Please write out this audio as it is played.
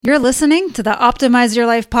You're listening to the Optimize Your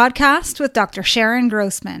Life podcast with Dr. Sharon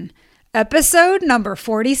Grossman, episode number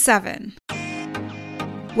 47.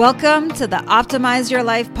 Welcome to the Optimize Your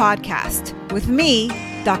Life podcast with me,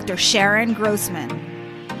 Dr. Sharon Grossman.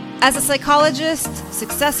 As a psychologist,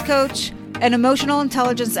 success coach, and emotional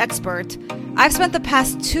intelligence expert, I've spent the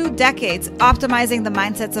past 2 decades optimizing the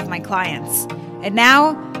mindsets of my clients. And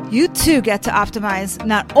now, you too get to optimize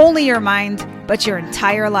not only your mind, but your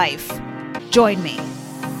entire life. Join me.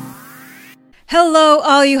 Hello,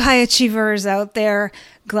 all you high achievers out there.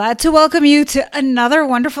 Glad to welcome you to another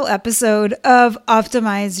wonderful episode of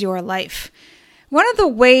Optimize Your Life. One of the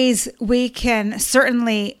ways we can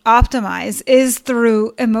certainly optimize is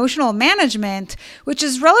through emotional management, which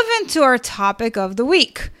is relevant to our topic of the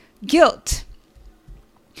week, guilt.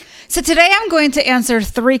 So today I'm going to answer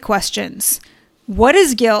 3 questions. What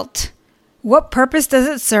is guilt? What purpose does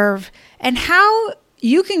it serve? And how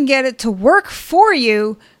you can get it to work for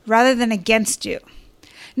you rather than against you.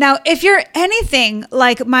 Now, if you're anything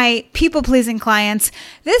like my people-pleasing clients,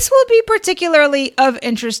 this will be particularly of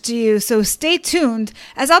interest to you, so stay tuned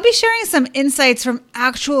as I'll be sharing some insights from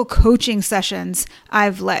actual coaching sessions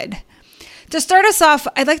I've led. To start us off,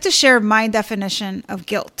 I'd like to share my definition of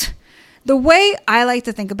guilt. The way I like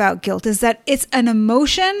to think about guilt is that it's an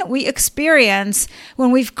emotion we experience when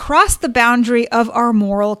we've crossed the boundary of our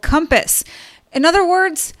moral compass. In other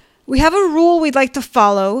words, we have a rule we'd like to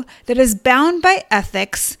follow that is bound by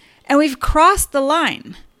ethics, and we've crossed the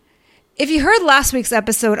line. If you heard last week's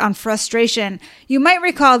episode on frustration, you might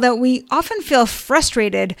recall that we often feel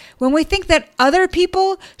frustrated when we think that other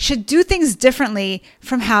people should do things differently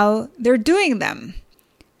from how they're doing them.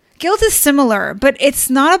 Guilt is similar, but it's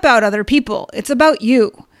not about other people. It's about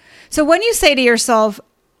you. So when you say to yourself,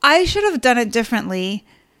 I should have done it differently,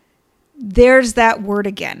 there's that word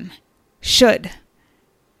again, should.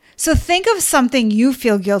 So think of something you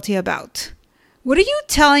feel guilty about. What are you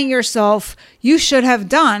telling yourself you should have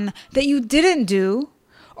done that you didn't do,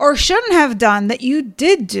 or shouldn't have done that you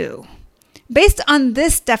did do? Based on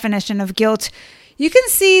this definition of guilt, you can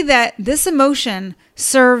see that this emotion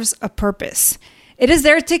serves a purpose. It is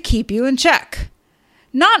there to keep you in check.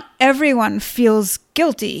 Not everyone feels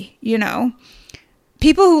guilty, you know.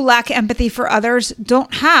 People who lack empathy for others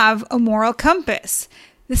don't have a moral compass.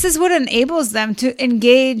 This is what enables them to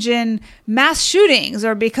engage in mass shootings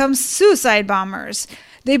or become suicide bombers.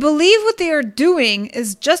 They believe what they are doing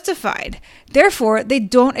is justified. Therefore, they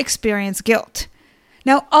don't experience guilt.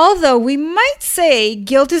 Now, although we might say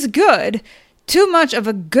guilt is good, too much of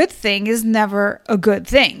a good thing is never a good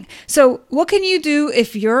thing. So what can you do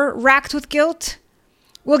if you're racked with guilt?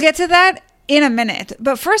 We'll get to that in a minute.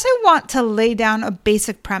 But first, I want to lay down a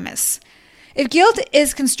basic premise. If guilt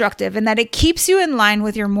is constructive and that it keeps you in line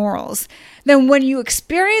with your morals, then when you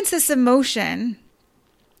experience this emotion,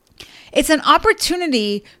 it's an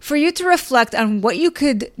opportunity for you to reflect on what you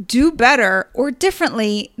could do better or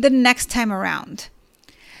differently the next time around.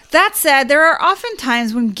 That said, there are often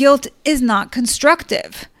times when guilt is not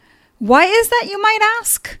constructive. Why is that, you might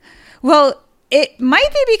ask? Well, it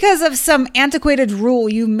might be because of some antiquated rule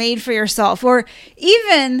you made for yourself, or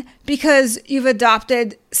even because you've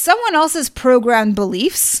adopted someone else's programmed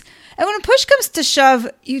beliefs. And when push comes to shove,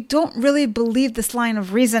 you don't really believe this line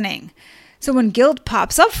of reasoning. So when guilt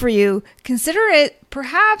pops up for you, consider it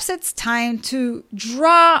perhaps it's time to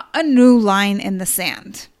draw a new line in the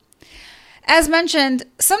sand. As mentioned,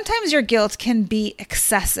 sometimes your guilt can be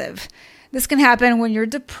excessive. This can happen when you're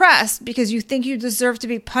depressed because you think you deserve to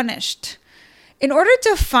be punished. In order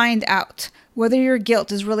to find out whether your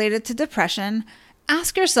guilt is related to depression,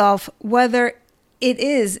 ask yourself whether it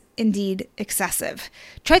is indeed excessive.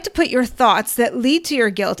 Try to put your thoughts that lead to your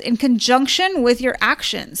guilt in conjunction with your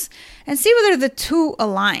actions and see whether the two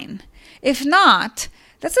align. If not,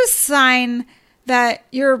 that's a sign that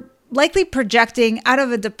you're likely projecting out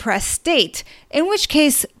of a depressed state, in which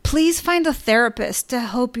case, please find a therapist to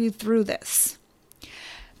help you through this.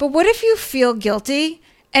 But what if you feel guilty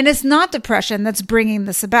and it's not depression that's bringing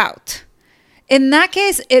this about? In that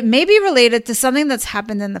case, it may be related to something that's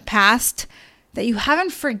happened in the past that you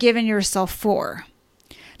haven't forgiven yourself for.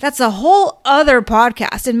 That's a whole other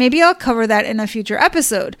podcast, and maybe I'll cover that in a future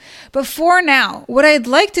episode. But for now, what I'd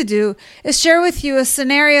like to do is share with you a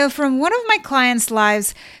scenario from one of my clients'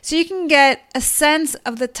 lives so you can get a sense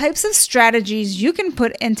of the types of strategies you can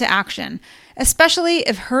put into action, especially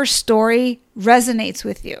if her story resonates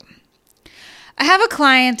with you. I have a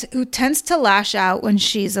client who tends to lash out when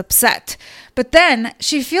she's upset, but then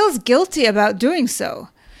she feels guilty about doing so.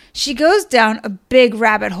 She goes down a big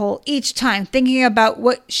rabbit hole each time, thinking about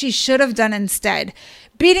what she should have done instead,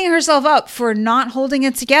 beating herself up for not holding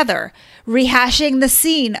it together, rehashing the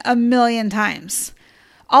scene a million times.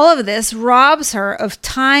 All of this robs her of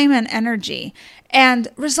time and energy and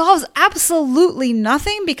resolves absolutely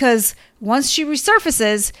nothing because once she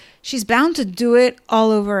resurfaces, she's bound to do it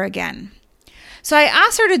all over again. So I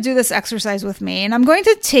asked her to do this exercise with me, and I'm going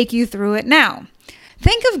to take you through it now.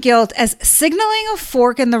 Think of guilt as signaling a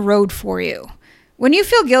fork in the road for you. When you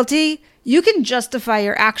feel guilty, you can justify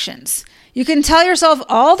your actions. You can tell yourself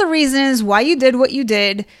all the reasons why you did what you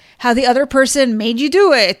did, how the other person made you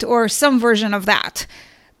do it, or some version of that.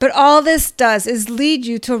 But all this does is lead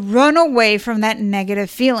you to run away from that negative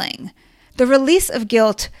feeling. The release of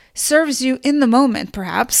guilt serves you in the moment,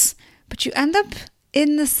 perhaps, but you end up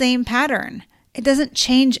in the same pattern. It doesn't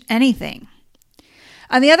change anything.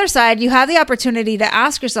 On the other side, you have the opportunity to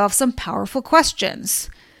ask yourself some powerful questions.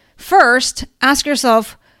 First, ask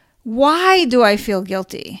yourself, why do I feel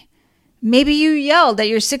guilty? Maybe you yelled at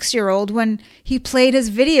your 6-year-old when he played his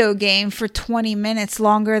video game for 20 minutes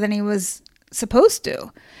longer than he was supposed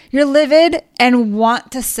to. You're livid and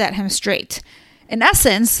want to set him straight. In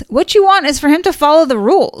essence, what you want is for him to follow the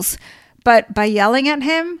rules. But by yelling at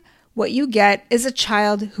him, what you get is a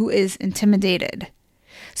child who is intimidated.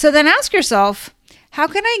 So then ask yourself, how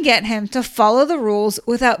can I get him to follow the rules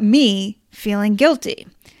without me feeling guilty?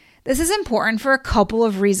 This is important for a couple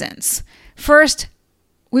of reasons. First,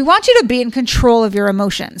 we want you to be in control of your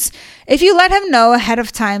emotions. If you let him know ahead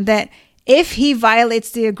of time that if he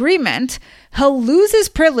violates the agreement, he'll lose his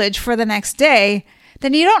privilege for the next day,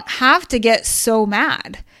 then you don't have to get so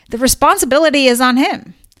mad. The responsibility is on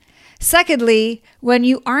him. Secondly, when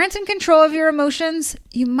you aren't in control of your emotions,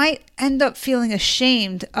 you might end up feeling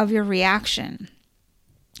ashamed of your reaction.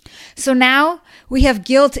 So now we have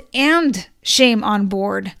guilt and shame on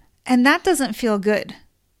board, and that doesn't feel good.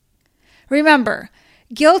 Remember,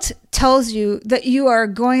 guilt tells you that you are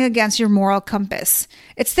going against your moral compass.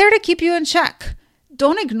 It's there to keep you in check.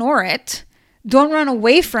 Don't ignore it. Don't run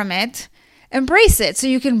away from it. Embrace it so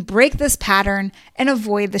you can break this pattern and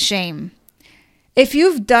avoid the shame. If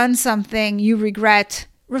you've done something you regret,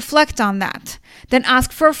 reflect on that. Then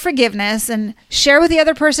ask for forgiveness and share with the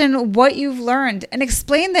other person what you've learned and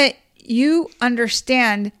explain that you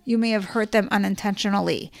understand you may have hurt them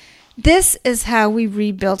unintentionally. This is how we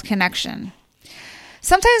rebuild connection.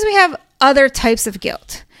 Sometimes we have other types of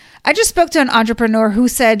guilt. I just spoke to an entrepreneur who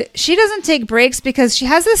said she doesn't take breaks because she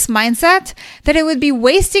has this mindset that it would be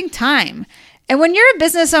wasting time. And when you're a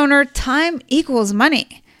business owner, time equals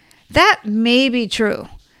money. That may be true.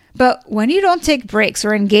 But when you don't take breaks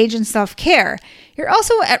or engage in self-care, you're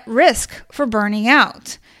also at risk for burning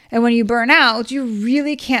out. And when you burn out, you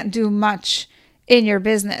really can't do much in your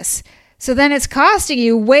business. So then it's costing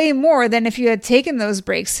you way more than if you had taken those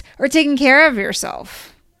breaks or taken care of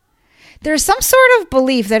yourself. There's some sort of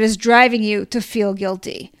belief that is driving you to feel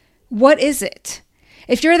guilty. What is it?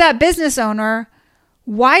 If you're that business owner,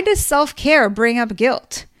 why does self-care bring up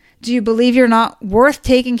guilt? Do you believe you're not worth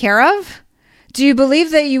taking care of? Do you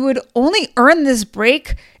believe that you would only earn this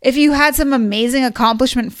break if you had some amazing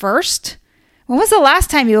accomplishment first? When was the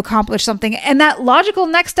last time you accomplished something and that logical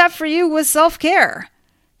next step for you was self-care?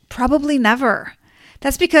 Probably never.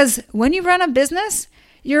 That's because when you run a business,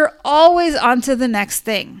 you're always on to the next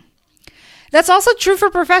thing. That's also true for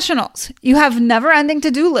professionals. You have never-ending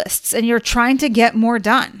to-do lists and you're trying to get more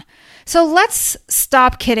done. So let's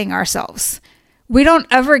stop kidding ourselves. We don't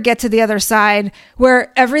ever get to the other side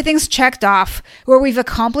where everything's checked off, where we've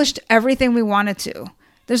accomplished everything we wanted to.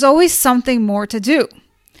 There's always something more to do.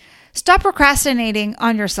 Stop procrastinating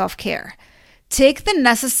on your self-care. Take the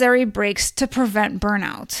necessary breaks to prevent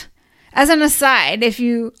burnout. As an aside, if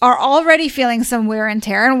you are already feeling some wear and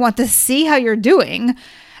tear and want to see how you're doing,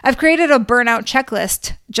 I've created a burnout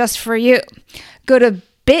checklist just for you. Go to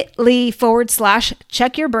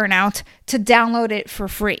bit.ly/checkyourburnout to download it for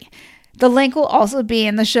free. The link will also be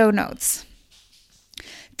in the show notes.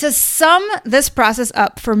 To sum this process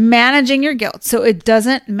up for managing your guilt so it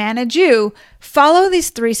doesn't manage you, follow these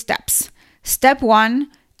 3 steps. Step 1,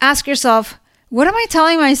 ask yourself, what am I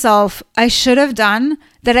telling myself I should have done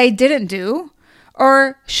that I didn't do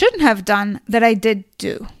or shouldn't have done that I did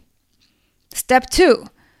do? Step 2,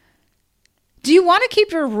 do you want to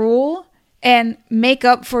keep your rule and make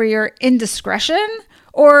up for your indiscretion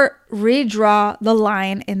or redraw the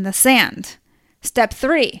line in the sand? Step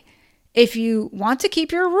 3, if you want to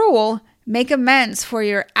keep your rule, make amends for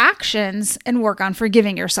your actions and work on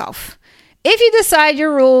forgiving yourself. If you decide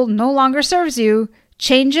your rule no longer serves you,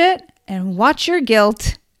 change it and watch your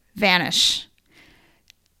guilt vanish.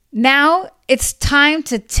 Now it's time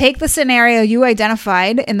to take the scenario you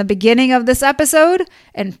identified in the beginning of this episode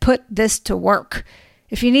and put this to work.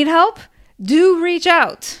 If you need help, do reach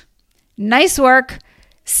out. Nice work.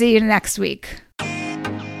 See you next week.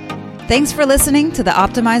 Thanks for listening to the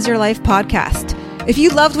Optimize Your Life podcast. If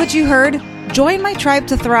you loved what you heard, join my Tribe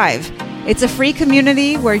to Thrive. It's a free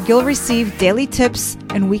community where you'll receive daily tips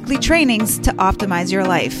and weekly trainings to optimize your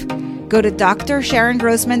life. Go to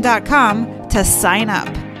drsharongrossman.com to sign up.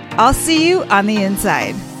 I'll see you on the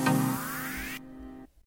inside.